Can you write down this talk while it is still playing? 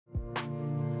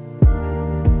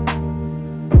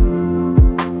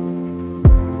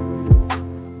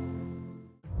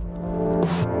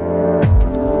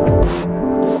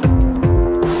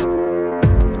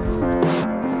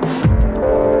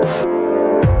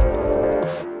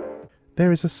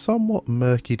There is a somewhat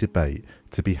murky debate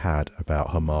to be had about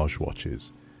homage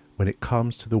watches when it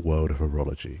comes to the world of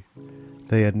horology.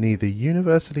 They are neither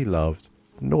universally loved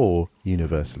nor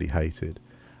universally hated,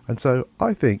 and so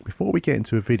I think before we get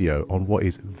into a video on what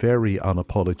is very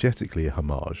unapologetically a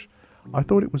homage, I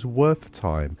thought it was worth the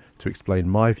time to explain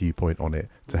my viewpoint on it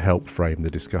to help frame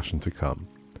the discussion to come.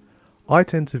 I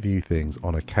tend to view things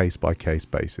on a case-by-case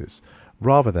basis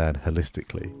rather than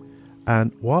holistically,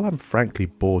 and while I'm frankly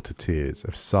bored to tears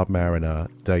of Submariner,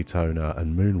 Daytona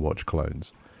and Moonwatch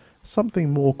clones,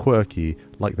 something more quirky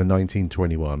like the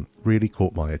 1921 really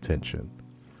caught my attention.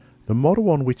 The model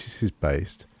on which this is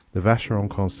based, the Vacheron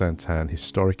Constantin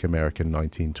Historic American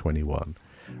 1921,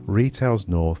 retails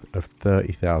north of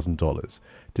 $30,000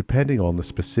 depending on the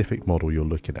specific model you're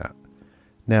looking at.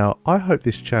 Now, I hope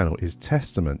this channel is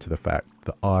testament to the fact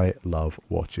that I love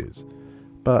watches,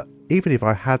 but even if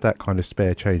I had that kind of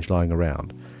spare change lying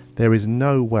around, there is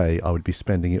no way I would be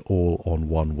spending it all on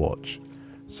one watch.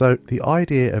 So the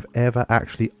idea of ever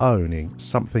actually owning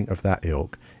something of that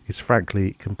ilk is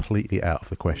frankly completely out of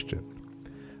the question.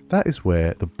 That is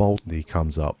where the Baltany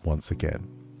comes up once again.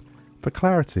 For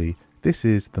clarity, this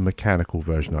is the mechanical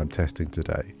version I'm testing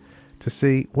today, to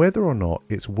see whether or not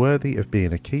it's worthy of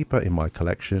being a keeper in my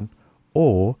collection,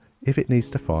 or if it needs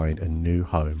to find a new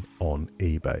home on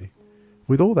eBay.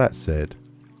 With all that said,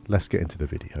 let's get into the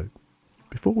video.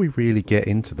 Before we really get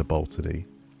into the Baltany,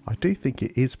 I do think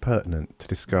it is pertinent to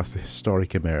discuss the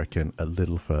Historic American a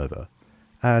little further,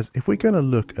 as if we're going to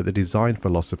look at the design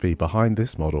philosophy behind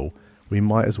this model, we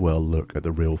might as well look at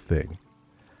the real thing.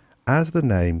 As the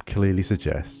name clearly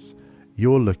suggests,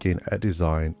 you're looking at a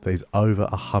design that is over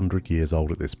 100 years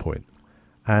old at this point,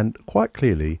 and quite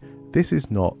clearly this is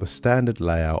not the standard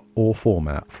layout or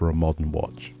format for a modern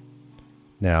watch.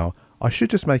 Now, I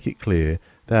should just make it clear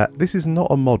that this is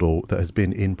not a model that has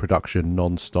been in production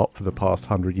non-stop for the past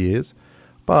 100 years,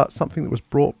 but something that was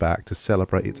brought back to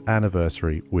celebrate its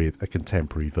anniversary with a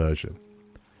contemporary version.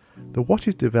 The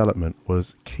watch's development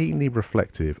was keenly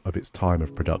reflective of its time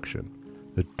of production,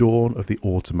 the dawn of the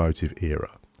automotive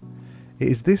era. It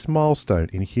is this milestone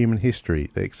in human history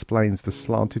that explains the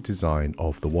slanted design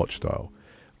of the watch dial,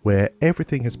 where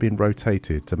everything has been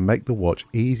rotated to make the watch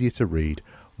easier to read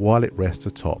while it rests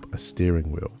atop a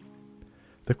steering wheel.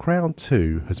 The crown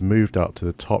too has moved up to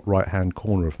the top right hand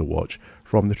corner of the watch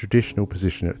from the traditional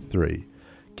position at 3,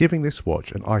 giving this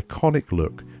watch an iconic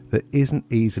look that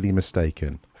isn't easily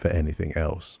mistaken for anything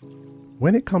else.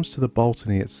 When it comes to the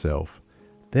Baltany itself,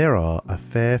 there are a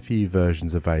fair few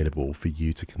versions available for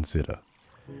you to consider.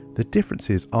 The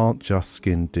differences aren't just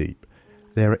skin deep,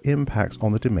 there are impacts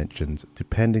on the dimensions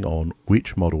depending on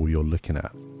which model you're looking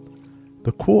at.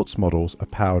 The quartz models are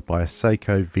powered by a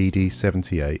Seiko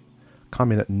VD78,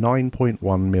 come in at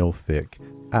 9.1mm thick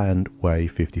and weigh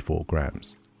 54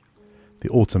 grams. The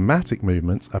automatic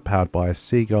movements are powered by a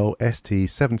Seagull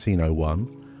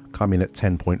ST1701, come in at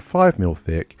 10.5mm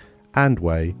thick and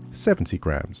weigh 70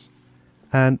 grams.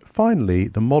 And finally,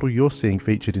 the model you're seeing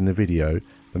featured in the video,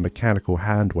 the mechanical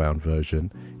hand-wound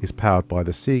version, is powered by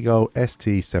the Seagull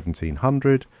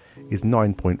ST1700, is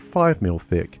 9.5mm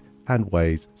thick and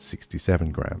weighs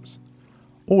 67 grams.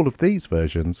 All of these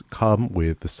versions come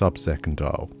with the sub-second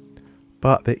dial,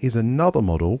 but there is another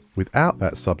model without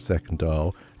that sub-second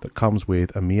dial that comes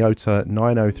with a Miyota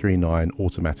 9039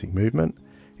 automatic movement.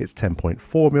 It's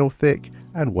 10.4mm thick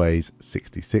and weighs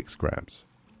 66 grams.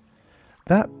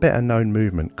 That better known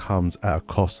movement comes at a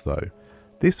cost though.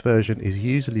 This version is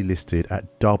usually listed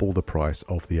at double the price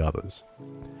of the others.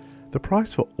 The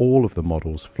price for all of the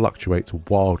models fluctuates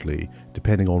wildly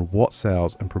depending on what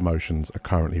sales and promotions are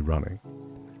currently running.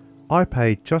 I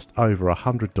paid just over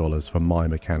 $100 for my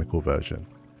mechanical version.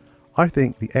 I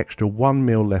think the extra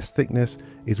 1mm less thickness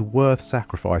is worth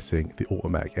sacrificing the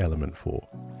automatic element for.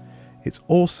 It's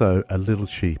also a little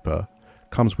cheaper,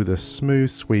 comes with a smooth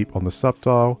sweep on the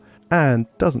subdial, and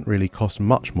doesn't really cost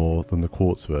much more than the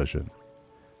quartz version.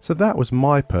 So that was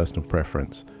my personal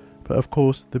preference. But of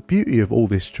course, the beauty of all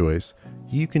this choice,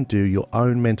 you can do your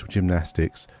own mental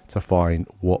gymnastics to find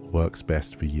what works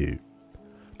best for you.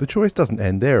 The choice doesn't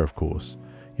end there, of course.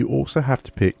 You also have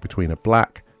to pick between a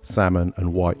black, salmon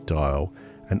and white dial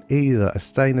and either a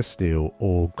stainless steel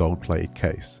or gold-plated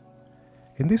case.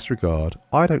 In this regard,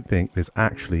 I don't think there's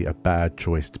actually a bad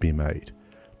choice to be made.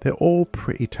 They're all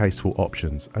pretty tasteful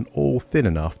options and all thin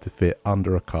enough to fit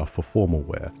under a cuff for formal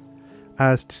wear,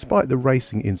 as despite the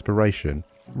racing inspiration,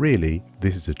 really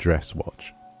this is a dress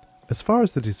watch. As far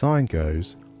as the design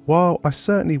goes, while I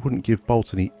certainly wouldn't give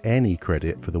Baltany any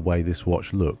credit for the way this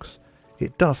watch looks,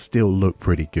 it does still look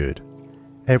pretty good.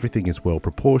 Everything is well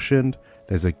proportioned,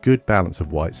 there's a good balance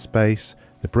of white space,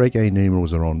 The Breguet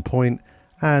numerals are on point,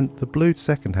 and the blued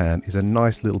second hand is a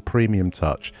nice little premium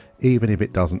touch, even if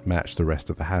it doesn't match the rest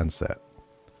of the handset.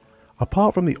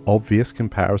 Apart from the obvious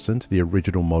comparison to the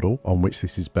original model on which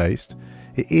this is based,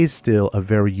 it is still a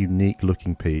very unique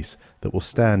looking piece that will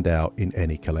stand out in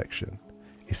any collection,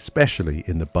 especially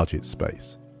in the budget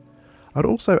space. I'd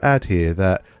also add here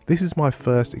that this is my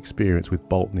first experience with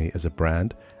Baltany as a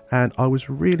brand, and I was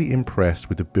really impressed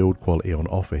with the build quality on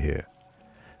offer here.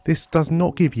 This does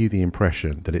not give you the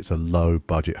impression that it's a low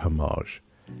budget homage.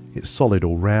 It's solid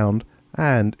all round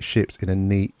and ships in a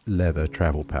neat leather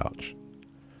travel pouch.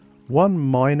 One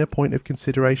minor point of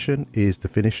consideration is the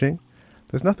finishing.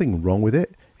 There's nothing wrong with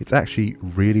it, it's actually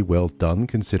really well done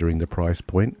considering the price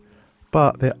point,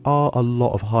 but there are a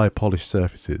lot of high polished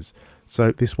surfaces,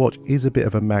 so this watch is a bit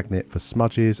of a magnet for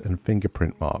smudges and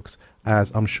fingerprint marks,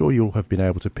 as I'm sure you'll have been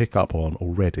able to pick up on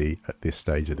already at this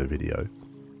stage of the video.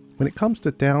 When it comes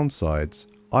to downsides,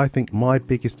 I think my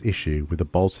biggest issue with the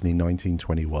Baltany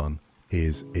 1921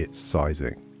 is its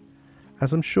sizing.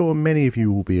 As I'm sure many of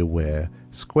you will be aware,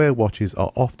 square watches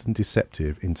are often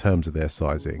deceptive in terms of their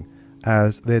sizing,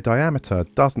 as their diameter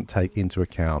doesn't take into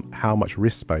account how much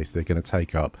wrist space they're going to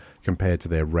take up compared to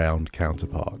their round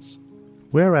counterparts.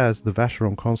 Whereas the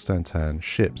Vacheron Constantin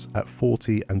ships at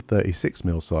 40 and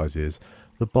 36mm sizes,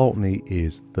 the Baltany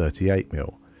is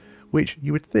 38mm, which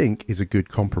you would think is a good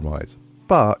compromise,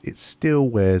 but it still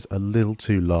wears a little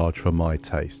too large for my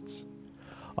tastes.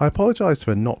 I apologise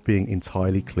for not being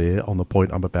entirely clear on the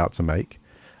point I'm about to make,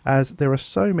 as there are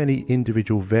so many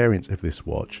individual variants of this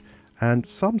watch, and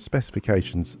some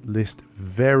specifications list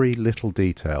very little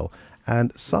detail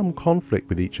and some conflict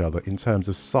with each other in terms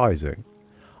of sizing.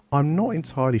 I'm not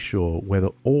entirely sure whether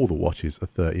all the watches are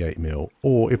 38mm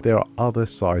or if there are other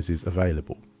sizes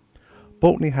available.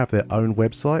 Baltany have their own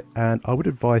website, and I would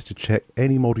advise to check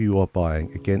any model you are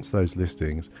buying against those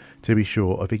listings to be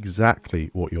sure of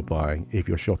exactly what you're buying if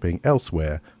you're shopping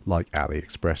elsewhere like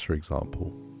AliExpress for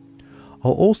example.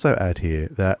 I'll also add here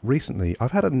that recently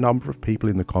I've had a number of people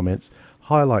in the comments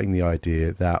highlighting the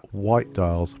idea that white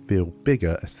dials feel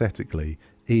bigger aesthetically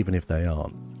even if they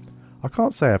aren't. I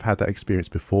can't say I've had that experience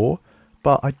before,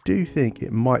 but I do think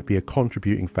it might be a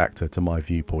contributing factor to my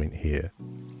viewpoint here.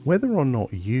 Whether or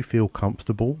not you feel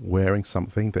comfortable wearing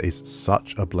something that is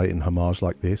such a blatant homage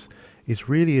like this is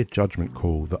really a judgment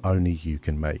call that only you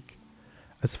can make.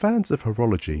 As fans of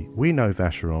horology, we know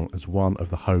Vacheron as one of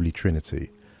the Holy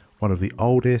Trinity, one of the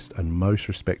oldest and most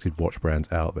respected watch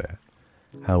brands out there.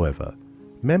 However,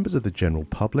 members of the general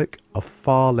public are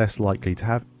far less likely to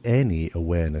have any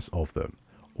awareness of them,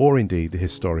 or indeed the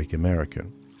historic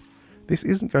American. This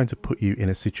isn't going to put you in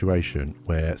a situation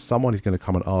where someone is going to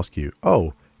come and ask you,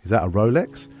 "Oh, is that a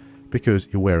Rolex?" because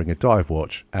you're wearing a dive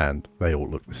watch and they all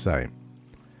look the same.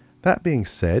 That being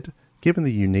said, given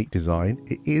the unique design,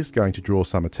 it is going to draw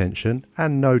some attention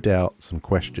and no doubt some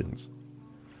questions.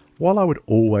 While I would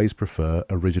always prefer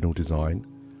original design,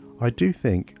 I do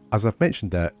think, as I've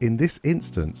mentioned, that in this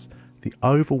instance, the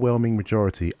overwhelming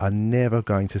majority are never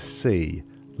going to see,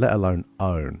 let alone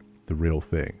own, the real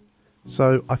thing.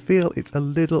 So I feel it's a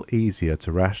little easier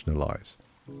to rationalise.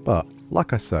 But,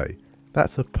 like I say,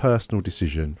 that's a personal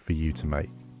decision for you to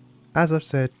make. As I've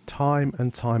said time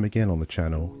and time again on the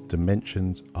channel,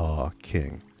 dimensions are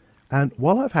king. And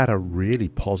while I've had a really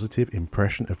positive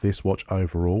impression of this watch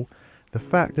overall, the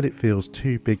fact that it feels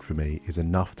too big for me is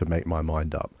enough to make my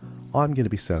mind up. I'm going to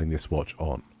be selling this watch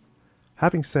on.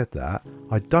 Having said that,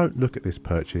 I don't look at this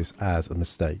purchase as a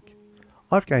mistake.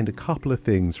 I've gained a couple of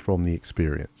things from the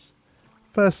experience.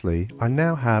 Firstly, I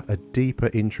now have a deeper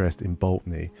interest in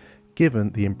Baltany,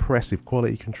 given the impressive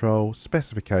quality control,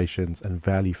 specifications and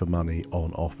value for money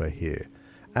on offer here,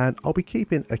 and I'll be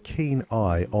keeping a keen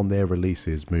eye on their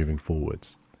releases moving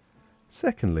forwards.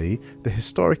 Secondly, the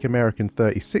historic American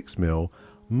 36mm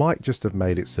might just have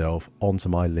made itself onto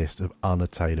my list of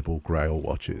unattainable grail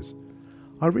watches.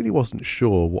 I really wasn't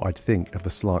sure what I'd think of the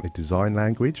slightly design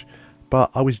language,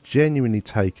 but I was genuinely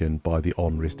taken by the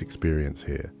on-wrist experience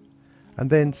here. And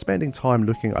then spending time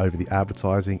looking over the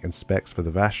advertising and specs for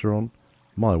the Vacheron,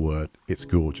 my word, it's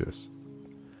gorgeous.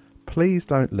 Please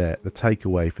don't let the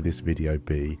takeaway for this video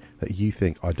be that you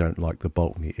think I don't like the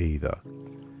Baltany either.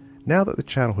 Now that the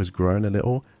channel has grown a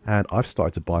little and I've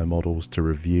started to buy models to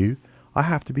review, I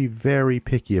have to be very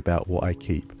picky about what I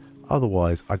keep,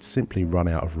 otherwise I'd simply run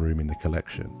out of room in the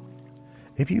collection.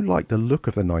 If you like the look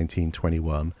of the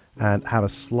 1921 and have a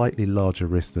slightly larger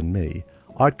wrist than me,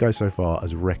 I'd go so far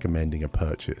as recommending a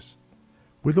purchase.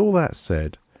 With all that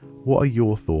said, what are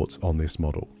your thoughts on this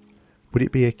model? Would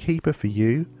it be a keeper for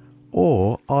you,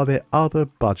 or are there other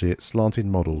budget slanted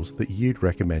models that you'd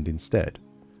recommend instead?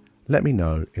 let me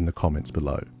know in the comments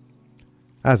below.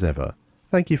 As ever,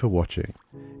 thank you for watching.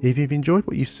 If you've enjoyed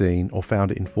what you've seen or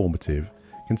found it informative,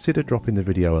 consider dropping the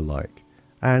video a like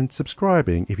and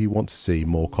subscribing if you want to see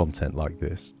more content like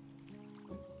this.